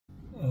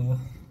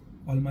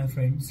All my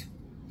friends,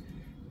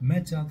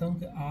 मैं चाहता हूं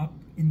कि आप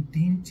इन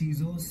 3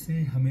 चीज़ों से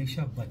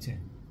हमेशा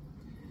बचें।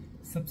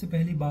 सबसे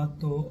पहली बात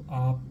तो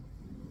आप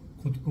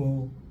खुद को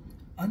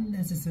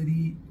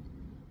अननेसेसरी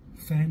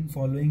फैन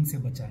फॉलोइंग से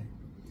बचाएं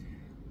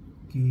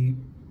कि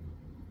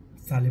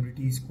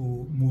सेलिब्रिटीज़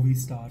को, मूवी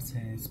स्टार्स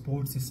हैं,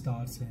 स्पोर्ट्स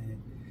स्टार्स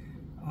हैं,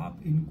 आप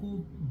इनको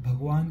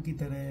भगवान की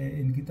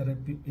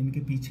तरह इनके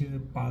पीछे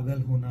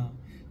पागल होना,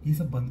 ये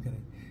सब बंद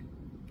करें,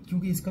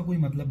 क्योंकि इसका कोई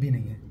मतलब भी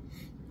नहीं है।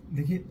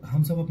 देखिए,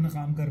 हम सब अपना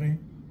काम कर रहे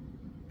हैं।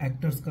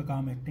 एक्टर्स का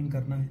काम एक्टिंग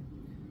करना है,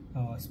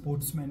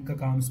 स्पोर्ट्समैन का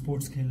काम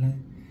स्पोर्ट्स खेलना है।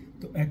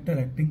 तो एक्टर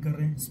एक्टिंग कर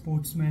रहे हैं,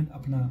 स्पोर्ट्समैन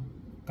अपना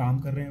काम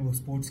कर रहे हैं, वो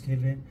स्पोर्ट्स खेल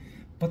रहे हैं।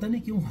 पता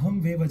नहीं क्यों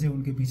हम बेवजह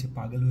उनके पीछे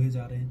पागल हुए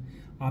जा रहे हैं।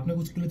 आपने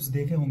कुछ क्लिप्स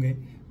देखे होंगे,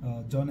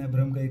 जॉन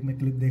अब्राहम का एक मैं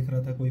क्लिप देख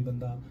रहा था, कोई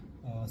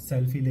बंदा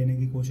सेल्फी लेने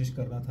की कोशिश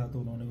कर रहा था तो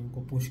उन्होंने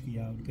उनको पुश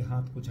किया, उनके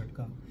हाथ को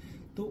झटका।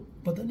 तो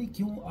पता नहीं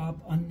क्यों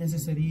आप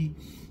अननेसेसरी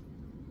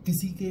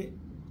किसी के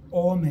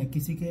ऑ में,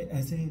 किसी के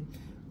ऐसे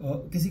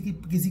किसी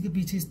के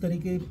पीछे इस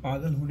तरीके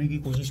पागल होने की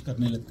कोशिश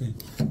करने लगते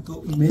हैं।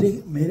 तो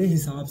मेरे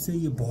हिसाब से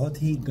ये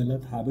बहुत ही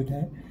गलत हैबिट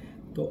है।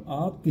 तो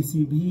आप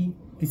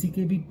किसी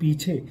के भी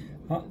पीछे,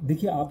 हाँ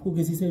देखिए, आपको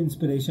किसी से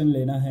इंस्पिरेशन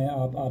लेना है,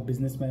 आप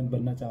बिजनेसमैन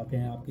बनना चाहते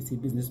हैं, आप किसी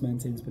बिजनेसमैन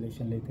से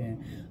इंस्पिरेशन लेते हैं।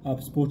 आप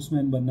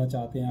स्पोर्ट्समैन बनना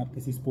चाहते हैं, आप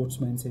किसी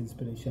स्पोर्ट्समैन से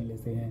इंस्पिरेशन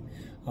लेते हैं।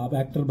 आप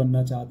एक्टर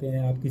बनना चाहते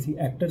हैं, आप किसी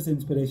एक्टर से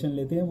इंस्पिरेशन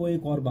लेते हैं, वो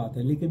एक और बात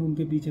है। लेकिन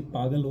उनके पीछे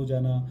पागल हो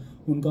जाना,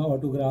 उनका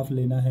ऑटोग्राफ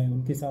लेना है,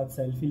 उनके साथ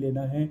सेल्फी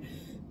लेना है,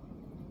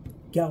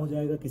 क्या हो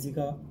जाएगा किसी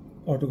का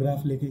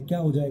ऑटोग्राफ लेके, क्या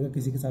हो जाएगा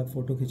किसी के साथ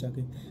फ़ोटो खिंचा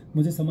के।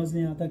 मुझे समझ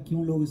नहीं आता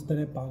क्यों लोग इस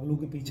तरह पागलों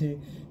के पीछे,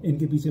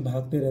 इनके पीछे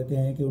भागते रहते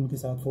हैं कि उनके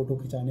साथ फ़ोटो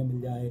खिंचाने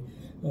मिल जाए,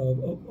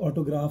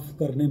 ऑटोग्राफ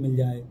करने मिल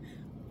जाए।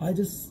 I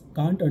just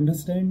can't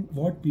understand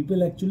what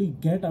people actually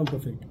get out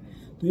of it.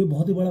 तो ये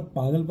बहुत ही बड़ा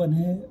पागलपन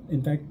है,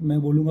 इनफैक्ट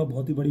मैं बोलूँगा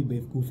बहुत ही बड़ी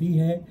बेवकूफ़ी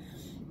है।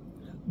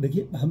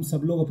 देखिए, हम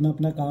सब लोग अपना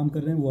अपना काम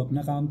कर रहे हैं, वो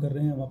अपना काम कर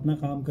रहे हैं, हम अपना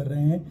काम कर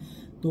रहे हैं।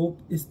 तो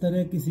इस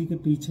तरह किसी के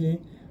पीछे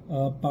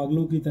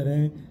पागलों की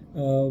तरह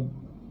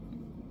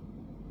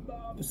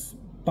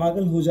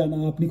पागल हो जाना,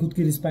 अपनी खुद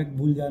की रिस्पेक्ट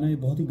भूल जाना, ये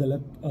बहुत ही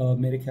गलत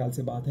मेरे ख्याल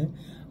से बात है।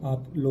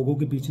 आप लोगों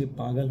के पीछे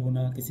पागल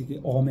होना, किसी के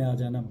ऑ में आ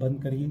जाना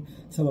बंद करिए।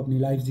 सब अपनी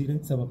लाइफ जी रहे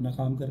हैं, सब अपना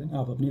काम कर रहे हैं,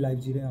 आप अपनी लाइफ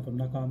जी रहे हैं, आप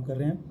अपना काम कर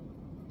रहे हैं,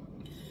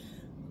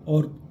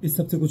 और इस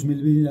सब से कुछ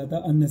मिल भी नहीं जाता।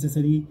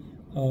 अननेसेसरी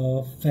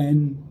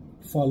फैन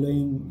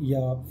फॉलोइंग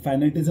या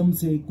फैनेटिज्म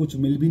से कुछ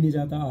मिल भी नहीं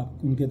जाता। आप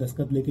उनके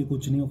दस्तखत लेके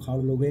कुछ नहीं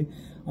उखाड़ लोगे,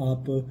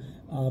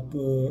 आप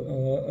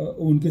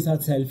उनके साथ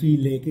सेल्फी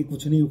लेके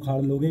कुछ नहीं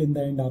उखाड़ लोगे। इन द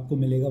एंड आपको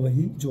मिलेगा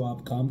वही जो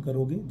आप काम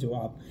करोगे, जो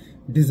आप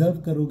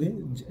डिजर्व करोगे।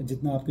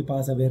 जितना आपके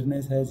पास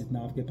अवेयरनेस है, जितना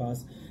आपके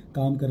पास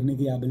काम करने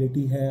की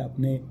एबिलिटी है,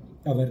 अपने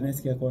अवेयरनेस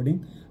के अकॉर्डिंग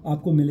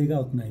आपको मिलेगा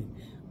उतना ही।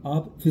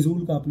 आप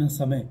फिजूल का अपना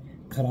समय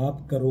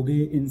खराब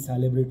करोगे इन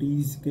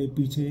सेलिब्रिटीज़ के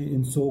पीछे,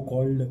 इन सो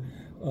कॉल्ड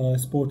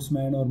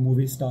स्पोर्ट्समैन और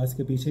मूवी स्टार्स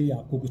के पीछे। ये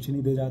आपको कुछ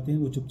नहीं दे जाते हैं,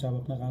 वो चुपचाप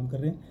अपना काम कर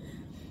रहे हैं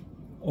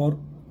और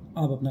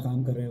आप अपना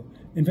काम कर रहे हो।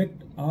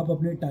 इनफैक्ट आप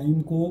अपने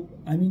टाइम को,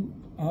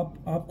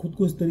 आप खुद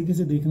को इस तरीके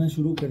से देखना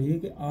शुरू करिए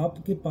कि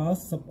आपके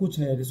पास सब कुछ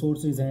है,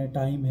 रिसोर्सेज हैं,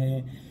 टाइम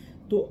है,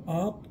 तो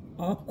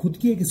आप खुद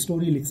की एक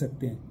स्टोरी लिख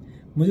सकते हैं।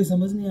 मुझे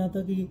समझ नहीं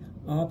आता कि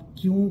आप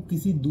क्यों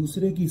किसी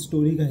दूसरे की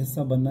स्टोरी का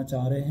हिस्सा बनना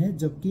चाह रहे हैं,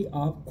 जबकि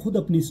आप खुद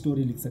अपनी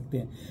स्टोरी लिख सकते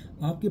हैं।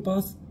 आपके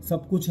पास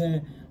सब कुछ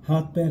है,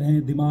 हाथ पैर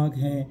हैं, दिमाग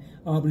हैं,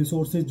 आप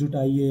रिसोर्सेज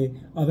जुटाइए,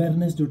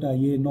 अवेयरनेस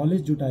जुटाइए,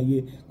 नॉलेज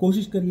जुटाइए।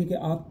 कोशिश करिए कि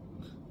आप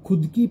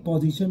खुद की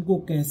पोजीशन को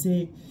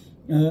कैसे,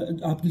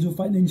 आपकी जो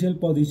फाइनेंशियल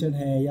पोजीशन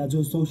है या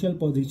जो सोशल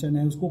पोजीशन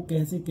है, उसको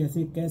कैसे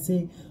कैसे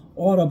कैसे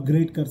और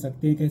अपग्रेड कर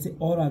सकते हैं, कैसे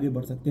और आगे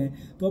बढ़ सकते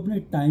हैं। तो अपने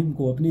टाइम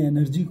को, अपनी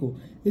एनर्जी को,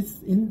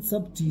 इन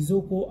सब चीज़ों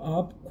को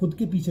आप खुद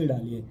के पीछे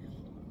डालिए।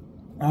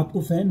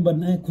 आपको फैन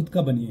बनना है, खुद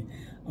का बनिए।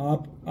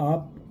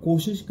 आप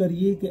कोशिश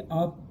करिए कि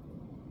आप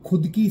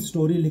खुद की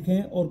स्टोरी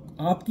लिखें और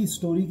आपकी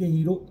स्टोरी के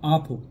हीरो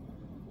आप हो।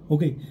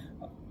 ओके,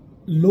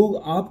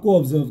 लोग आपको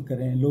ऑब्जर्व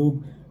करें,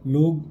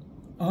 लोग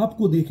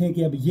आपको देखें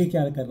कि अब ये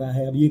क्या कर रहा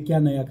है, अब ये क्या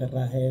नया कर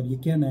रहा है, अब ये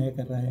क्या नया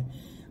कर रहा है।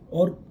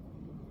 और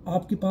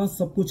आपके पास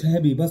सब कुछ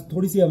है भी, बस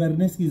थोड़ी सी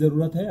अवेयरनेस की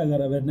ज़रूरत है।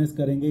 अगर अवेयरनेस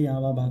करेंगे, यहाँ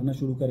वहाँ भागना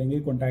शुरू करेंगे,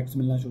 कॉन्टैक्ट्स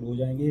मिलना शुरू हो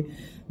जाएंगे,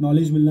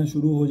 नॉलेज मिलना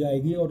शुरू हो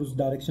जाएगी, और उस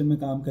डायरेक्शन में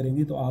काम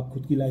करेंगे तो आप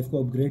खुद की लाइफ को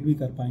अपग्रेड भी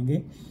कर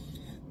पाएंगे।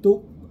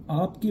 तो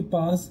आपके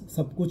पास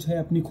सब कुछ है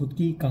अपनी खुद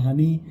की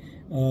कहानी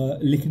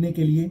लिखने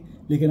के लिए,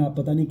 लेकिन आप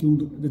पता नहीं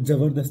क्यों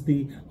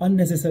ज़बरदस्ती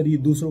अननेसेसरी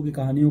दूसरों की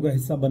कहानियों का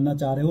हिस्सा बनना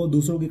चाह रहे हो।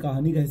 दूसरों की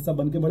कहानी का हिस्सा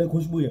बन के बड़े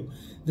खुश हुए हो।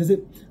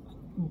 जैसे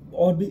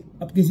और भी,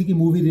 अब किसी की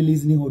मूवी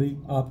रिलीज़ नहीं हो रही,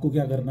 आपको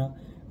क्या करना?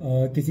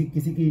 किसी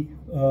की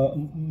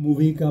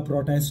मूवी का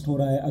प्रोटेस्ट हो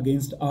रहा है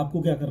अगेंस्ट,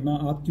 आपको क्या करना?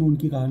 आप क्यों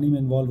उनकी कहानी में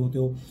इन्वॉल्व होते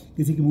हो?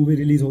 किसी की मूवी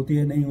रिलीज़ होती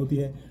है, नहीं होती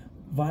है,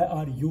 why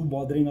are you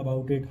bothering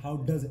about it? How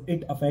does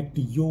it affect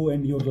you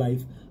and your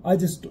life? I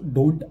just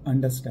don't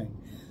understand.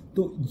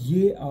 तो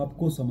ये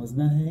आपको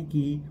समझना है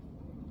कि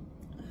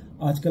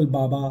आजकल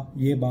बाबा,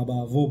 ये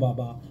बाबा, वो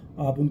बाबा,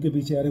 आप उनके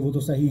पीछे, अरे वो तो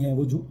सही है,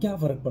 वो झूठ, क्या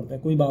फ़र्क पड़ता है?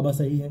 कोई बाबा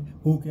सही है,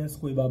 हु केयर्स,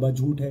 कोई बाबा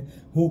झूठ है,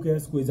 हु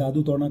केयर्स, कोई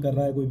जादू टोना कर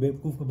रहा है, कोई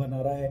बेवकूफ़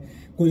बना रहा है,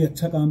 कोई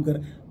अच्छा काम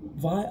कर,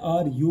 Why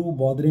are you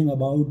bothering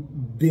about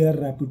their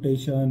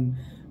reputation,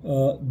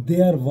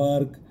 their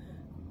work,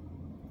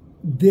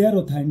 their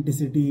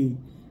authenticity?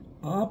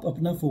 आप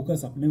अपना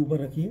फोकस अपने ऊपर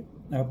रखिए।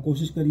 आप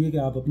कोशिश करिए कि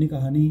आप अपनी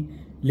कहानी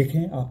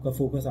लिखें, आपका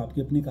फोकस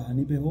आपकी अपनी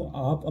कहानी पे हो,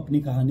 आप अपनी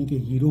कहानी के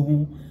हीरो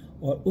हों,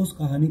 और उस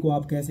कहानी को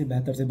आप कैसे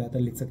बेहतर से बेहतर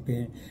लिख सकते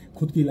हैं,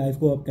 खुद की लाइफ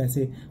को आप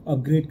कैसे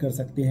अपग्रेड कर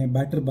सकते हैं,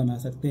 बेटर बना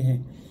सकते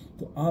हैं।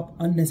 तो आप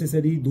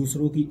अननेसेसरी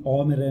दूसरों की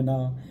ऑ में रहना,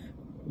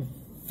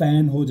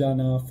 फैन हो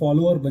जाना,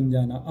 फॉलोअर बन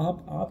जाना,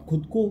 आप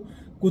खुद को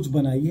कुछ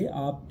बनाइए।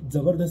 आप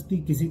जबरदस्ती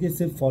किसी के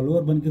सिर्फ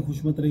फॉलोअर बन के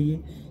खुश मत रहिए,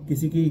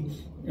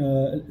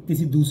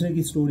 किसी दूसरे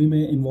की स्टोरी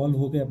में इन्वॉल्व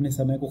होकर अपने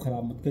समय को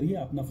खराब मत करिए।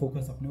 अपना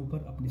फोकस अपने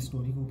ऊपर, अपनी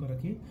स्टोरी के ऊपर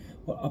रखिए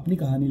और अपनी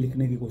कहानी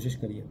लिखने की कोशिश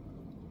करिए।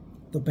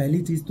 तो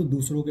पहली चीज़ तो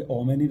दूसरों के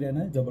ऑ में नहीं रहना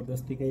है,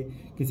 ज़बरदस्ती के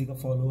किसी का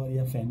फॉलोअर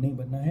या फैन नहीं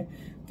बनना है,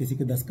 किसी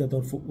के दस्तखत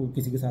और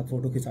किसी के साथ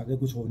फोटो खिंचा के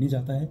कुछ हो नहीं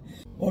जाता है।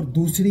 और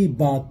दूसरी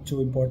बात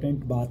जो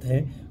इम्पोर्टेंट बात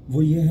है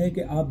वो ये है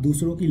कि आप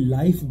दूसरों की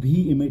लाइफ भी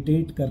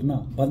इमिटेट करना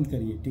बंद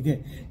करिए, ठीक है।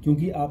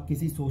 क्योंकि आप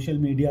किसी सोशल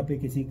मीडिया पे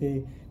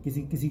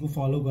किसी को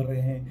फॉलो कर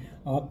रहे हैं,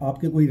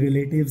 आपके कोई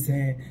रिलेटिव्स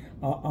हैं,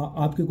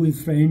 आपके कोई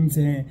फ्रेंड्स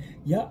हैं,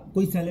 या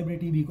कोई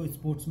सेलिब्रिटी भी, कोई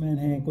स्पोर्ट्समैन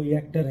है, कोई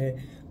एक्टर है।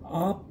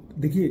 आप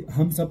देखिए,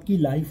 हम सबकी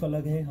लाइफ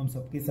अलग है, हम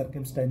सबके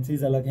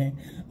सर्कमस्टेंसेस अलग हैं,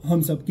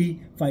 हम सबकी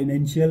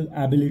फाइनेंशियल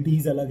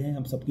एबिलिटीज़ अलग हैं,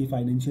 हम सबकी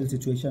फाइनेंशियल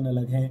सिचुएशन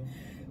अलग हैं।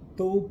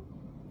 तो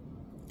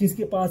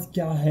किसके पास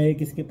क्या है,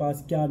 किसके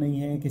पास क्या नहीं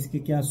है, किसके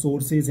क्या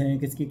सोर्सेज हैं,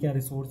 किसके क्या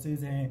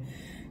रिसोर्सेज हैं,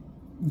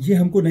 ये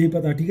हमको नहीं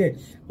पता, ठीक है।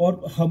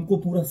 और हमको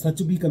पूरा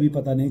सच भी कभी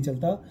पता नहीं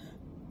चलता।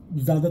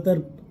 ज़्यादातर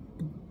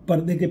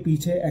पर्दे के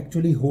पीछे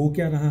एक्चुअली हो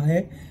क्या रहा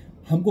है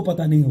हमको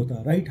पता नहीं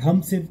होता, राइट।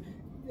 हम सिर्फ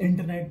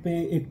इंटरनेट पे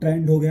एक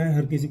ट्रेंड हो गया है,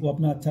 हर किसी को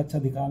अपना अच्छा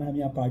दिखाना है। हम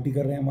यहाँ पार्टी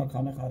कर रहे हैं, हम वहाँ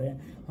खाना खा रहे हैं,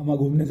 हम वहाँ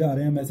घूमने जा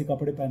रहे हैं, हम ऐसे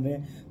कपड़े पहन रहे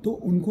हैं। तो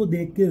उनको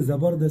देख के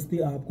ज़बरदस्ती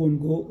आपको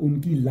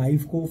उनकी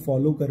लाइफ को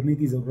फॉलो करने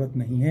की ज़रूरत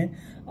नहीं है।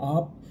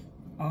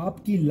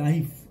 आपकी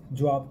लाइफ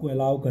जो आपको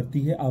अलाउ करती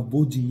है आप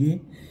वो जिए।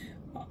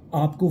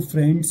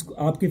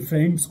 आपके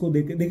फ्रेंड्स को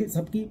देखिए,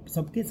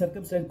 सबके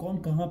सर्कमस्टेंस, कौन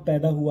कहाँ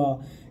पैदा हुआ,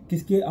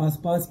 किसके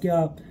आसपास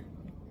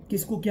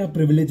किसको क्या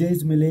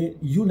प्रिविलेजेस मिले,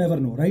 यू नेवर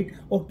नो, राइट।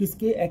 और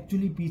किसके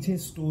एक्चुअली पीछे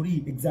स्टोरी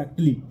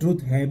एग्जैक्टली ट्रुथ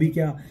है भी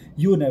क्या,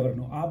 यू नेवर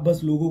नो। आप बस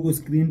लोगों को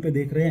स्क्रीन पे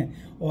देख रहे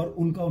हैं और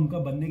उनका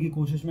बनने की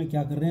कोशिश में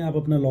क्या कर रहे हैं, आप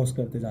अपना लॉस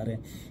करते जा रहे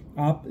हैं।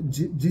 आप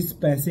जिस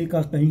पैसे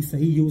का कहीं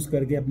सही यूज़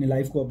करके अपनी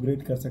लाइफ को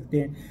अपग्रेड कर सकते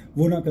हैं,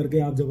 वो ना करके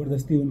आप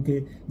ज़बरदस्ती उनके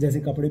जैसे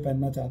कपड़े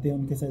पहनना चाहते हैं,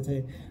 उनके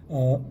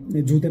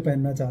जैसे जूते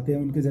पहनना चाहते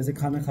हैं, उनके जैसे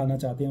खाना खाना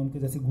चाहते हैं, उनके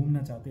जैसे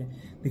घूमना चाहते हैं।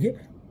 देखिए,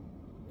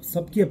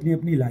 सबकी अपनी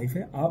अपनी लाइफ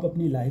है। आप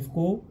अपनी लाइफ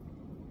को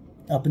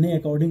अपने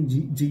अकॉर्डिंग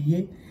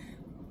जिए।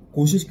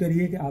 कोशिश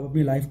करिए कि आप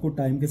अपनी लाइफ को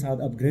टाइम के साथ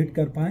अपग्रेड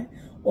कर पाएं,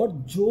 और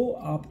जो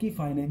आपकी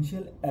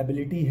फाइनेंशियल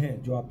एबिलिटी है,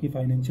 जो आपकी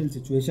फाइनेंशियल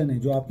सिचुएशन है,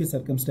 जो आपके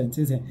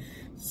सर्कमस्टेंसेस हैं,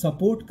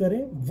 सपोर्ट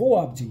करें, वो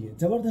आप जिए।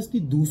 जबरदस्ती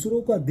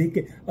दूसरों का देख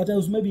के, अच्छा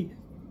उसमें भी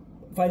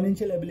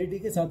फाइनेंशियल एबिलिटी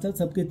के साथ साथ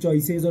सबके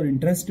चॉइसेस और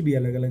इंटरेस्ट भी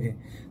अलग अलग हैं।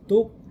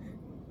 तो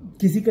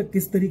किसी का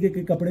किस तरीके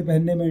के कपड़े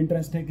पहनने में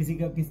इंटरेस्ट है, किसी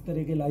का किस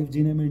तरह की लाइफ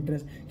जीने में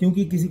इंटरेस्ट,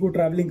 क्योंकि किसी को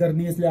ट्रैवलिंग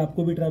करनी है इसलिए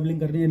आपको भी ट्रैवलिंग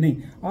करनी है, नहीं।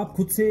 आप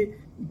खुद से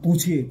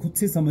पूछिए, खुद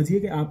से समझिए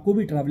कि आपको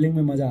भी ट्रैवलिंग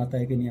में मजा आता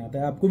है कि नहीं आता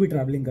है, आपको भी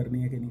ट्रैवलिंग करनी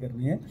है कि नहीं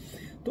करनी है।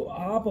 तो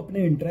आप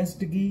अपने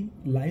इंटरेस्ट की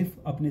लाइफ,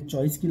 अपने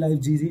चॉइस की लाइफ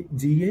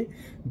जिए।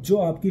 जो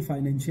आपकी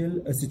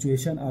फाइनेंशियल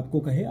सिचुएशन आपको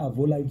कहे, आप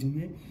वो लाइफ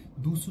जिए।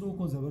 दूसरों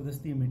को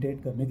ज़बरदस्ती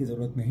इमिटेट करने की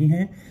ज़रूरत नहीं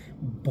है।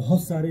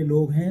 बहुत सारे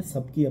लोग हैं,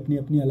 सबकी अपनी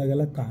अपनी अलग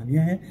अलग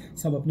कहानियां हैं,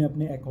 सब अपने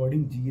अपने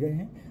अकॉर्डिंग जी रहे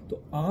हैं।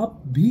 तो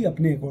आप भी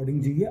अपने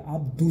अकॉर्डिंग जिए,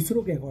 आप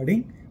दूसरों के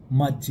अकॉर्डिंग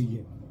मत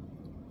जिए।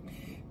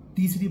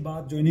 तीसरी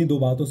बात जो इन्हीं दो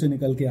बातों से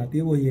निकल के आती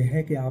है वो ये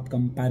है कि आप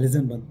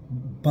कंपैरिजन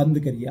बंद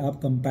करिए। आप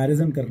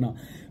कंपैरिजन करना,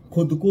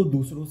 खुद को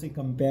दूसरों से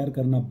कंपेयर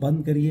करना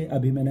बंद करिए।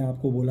 अभी मैंने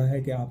आपको बोला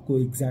है कि आपको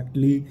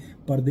एग्जैक्टली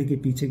पर्दे के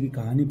पीछे की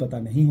कहानी पता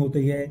नहीं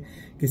होती है,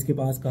 किसके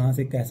पास कहाँ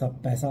से कैसा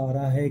पैसा आ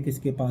रहा है,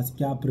 किसके पास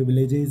क्या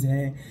प्रिविलेजेस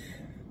हैं,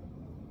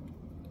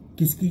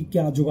 किसकी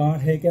क्या जुगाड़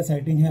है, क्या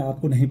सेटिंग है,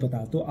 आपको नहीं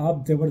पता। तो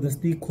आप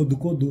ज़बरदस्ती खुद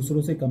को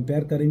दूसरों से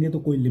कंपेयर करेंगे तो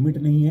कोई लिमिट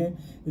नहीं है।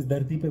 इस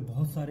धरती पे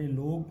बहुत सारे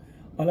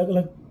लोग अलग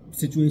अलग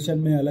सिचुएशन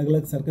में, अलग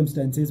अलग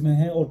सर्कमस्टेंसेज में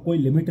हैं और कोई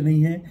लिमिट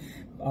नहीं है।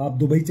 आप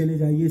दुबई चले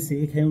जाइए,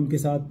 शेख हैं, उनके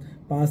साथ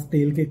पास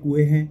तेल के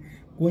कुएं हैं,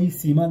 कोई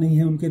सीमा नहीं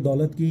है उनके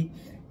दौलत की।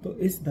 तो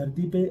इस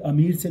धरती पे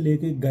अमीर से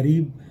लेके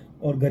गरीब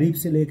और गरीब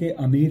से लेके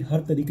अमीर हर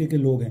तरीके के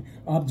लोग हैं।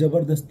 आप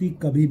ज़बरदस्ती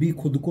कभी भी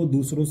खुद को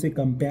दूसरों से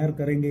कंपेयर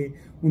करेंगे,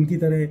 उनकी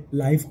तरह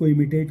लाइफ को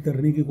इमिटेट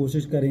करने की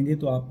कोशिश करेंगे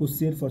तो आपको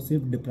सिर्फ और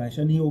सिर्फ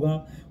डिप्रेशन ही होगा।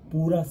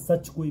 पूरा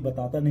सच कोई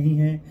बताता नहीं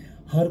है,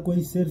 हर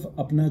कोई सिर्फ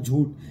अपना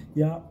झूठ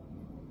या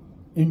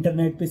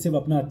इंटरनेट पे सिर्फ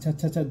अपना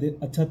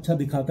अच्छा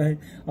दिखाता है,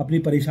 अपनी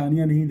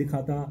परेशानियां नहीं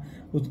दिखाता।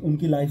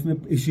 उनकी लाइफ में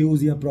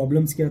इश्यूज या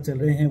प्रॉब्लम्स क्या चल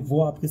रहे हैं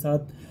वो आपके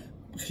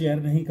साथ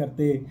शेयर नहीं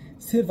करते,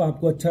 सिर्फ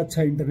आपको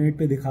अच्छा इंटरनेट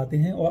पे दिखाते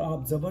हैं। और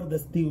आप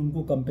ज़बरदस्ती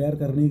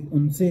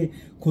उनसे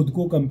खुद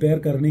को कंपेयर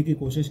करने की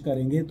कोशिश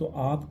करेंगे तो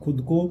आप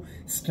खुद को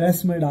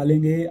स्ट्रेस में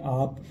डालेंगे,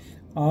 आप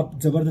आप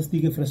जबरदस्ती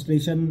के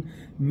फ्रस्ट्रेशन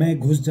में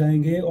घुस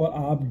जाएंगे और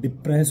आप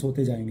डिप्रेस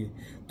होते जाएंगे।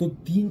 तो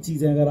 3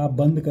 चीजें अगर आप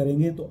बंद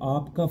करेंगे तो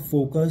आपका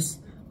फोकस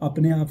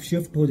अपने आप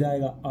शिफ्ट हो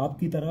जाएगा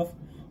आपकी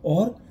तरफ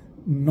और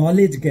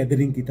नॉलेज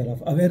गैदरिंग की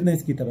तरफ,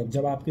 अवेयरनेस की तरफ।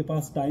 जब आपके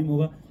पास टाइम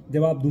होगा,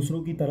 जब आप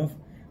दूसरों की तरफ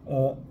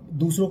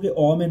दूसरों के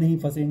ऑ में नहीं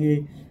फंसेंगे,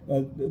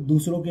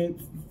 दूसरों के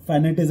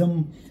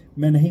फैनेटिज्म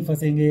में नहीं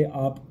फंसेंगे,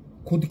 आप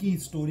खुद की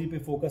स्टोरी पे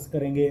फोकस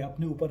करेंगे,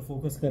 अपने ऊपर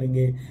फोकस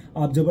करेंगे,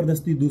 आप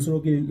जबरदस्ती दूसरों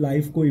की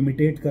लाइफ को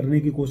इमिटेट करने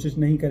की कोशिश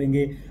नहीं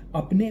करेंगे,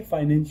 अपने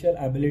फाइनेंशियल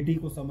एबिलिटी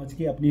को समझ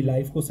के अपनी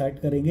लाइफ को सेट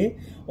करेंगे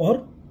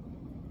और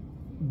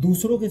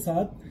दूसरों के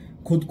साथ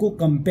खुद को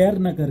कंपेयर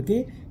ना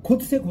करके खुद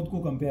से खुद को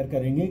कंपेयर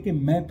करेंगे कि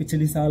मैं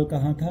पिछले साल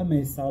कहाँ था,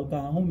 मैं इस साल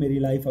कहाँ हूँ, मेरी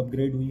लाइफ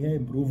अपग्रेड हुई है,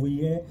 इंप्रूव हुई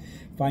है,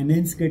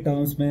 फाइनेंस के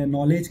टर्म्स में,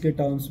 नॉलेज के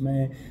टर्म्स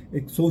में,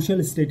 एक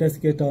सोशल स्टेटस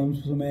के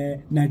टर्म्स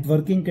में,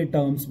 नेटवर्किंग के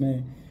टर्म्स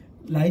में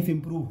लाइफ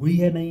इंप्रूव हुई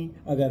है नहीं।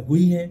 अगर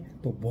हुई है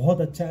तो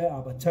बहुत अच्छा है,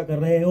 आप अच्छा कर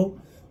रहे हो,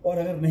 और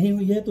अगर नहीं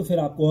हुई है तो फिर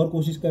आपको और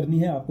कोशिश करनी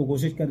है। आपको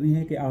कोशिश करनी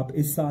है कि आप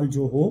इस साल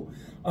जो हो,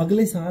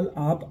 अगले साल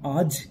आप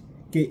आज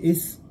के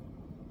इस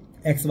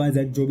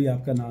XYZ जो भी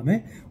आपका नाम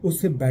है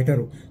उससे बेटर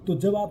हो। तो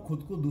जब आप खुद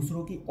को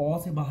दूसरों की औ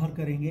से बाहर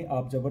करेंगे,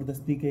 आप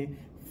जबरदस्ती के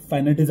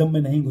फैनेटिज्म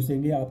में नहीं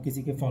घुसेंगे, आप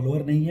किसी के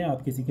फॉलोअर नहीं है,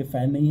 आप किसी के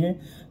फैन नहीं है।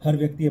 हर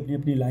व्यक्ति अपनी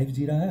अपनी लाइफ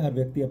जी रहा है, हर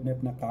व्यक्ति अपने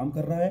अपना काम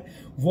कर रहा है,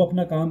 वो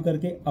अपना काम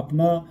करके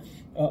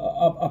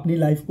अपनी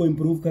लाइफ को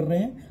इम्प्रूव कर रहे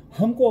हैं।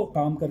 हमको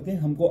काम करके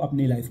हमको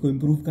अपनी लाइफ को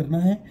इम्प्रूव करना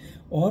है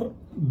और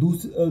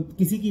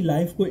किसी की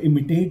लाइफ को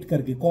इमिटेट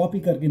करके, कॉपी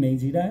करके नहीं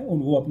जी रहा है।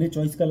 वो अपने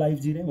चॉइस का लाइफ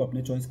जी रहे हैं, वो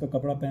अपने चॉइस का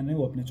कपड़ा पहन रहे हैं,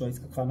 वो अपने चॉइस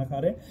का खाना खा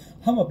रहे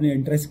हैं। हम अपने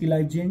इंटरेस्ट की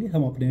लाइफ जिएंगे,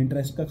 हम अपने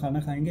इंटरेस्ट का खाना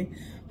खाएंगे,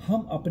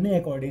 हम अपने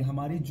अकॉर्डिंग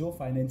हमारी जो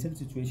फाइनेंशियल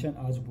सिचुएशन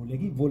आज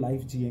बोलेगी वो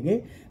लाइफ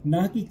जिएंगे,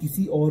 ना कि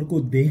किसी और को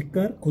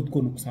देखकर खुद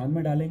को नुकसान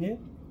में डालेंगे।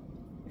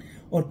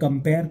 और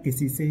कंपेयर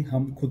किसी से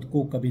हम खुद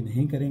को कभी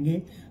नहीं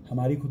करेंगे।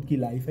 हमारी खुद की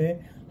लाइफ है,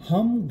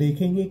 हम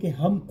देखेंगे कि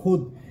हम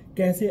खुद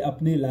कैसे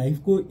अपने लाइफ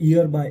को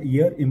ईयर बाय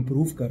ईयर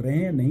इंप्रूव कर रहे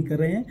हैं या नहीं कर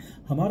रहे हैं।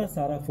 हमारा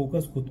सारा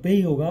फोकस खुद पे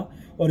ही होगा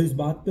और इस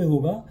बात पे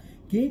होगा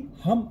कि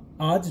हम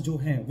आज जो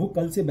हैं वो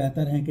कल से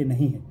बेहतर हैं कि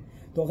नहीं है।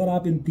 तो अगर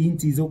आप इन 3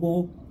 चीज़ों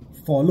को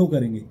फॉलो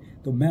करेंगे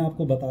तो मैं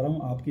आपको बता रहा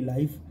हूँ आपकी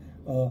लाइफ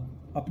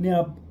अपने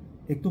आप,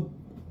 एक तो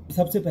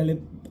सबसे पहले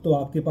तो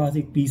आपके पास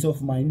एक पीस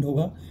ऑफ माइंड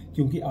होगा,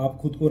 क्योंकि आप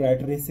खुद को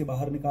रैट रेस से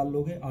बाहर निकाल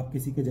लोगे। आप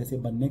किसी के जैसे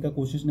बनने का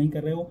कोशिश नहीं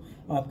कर रहे हो,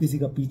 आप किसी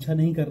का पीछा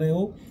नहीं कर रहे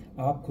हो,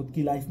 आप खुद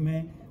की लाइफ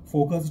में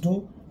फोकस्ड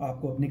हो।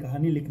 आपको अपनी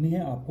कहानी लिखनी है,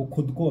 आपको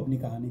खुद को अपनी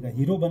कहानी का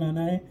हीरो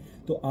बनाना है।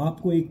 तो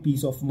आपको एक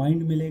पीस ऑफ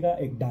माइंड मिलेगा,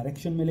 एक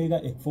डायरेक्शन मिलेगा,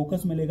 एक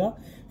फोकस मिलेगा।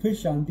 फिर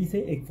शांति से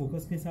एक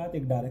फोकस के साथ,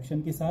 एक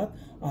डायरेक्शन के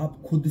साथ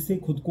आप खुद से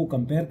खुद को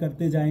कंपेयर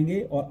करते जाएंगे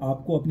और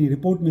आपको अपनी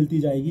रिपोर्ट मिलती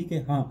जाएगी कि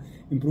हाँ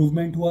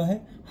इंप्रूवमेंट हुआ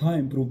है, हाँ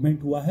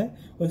इंप्रूवमेंट हुआ है।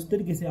 और इस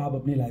तरीके से आप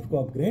अपनी लाइफ को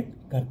अपग्रेड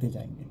करते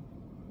जाएंगे।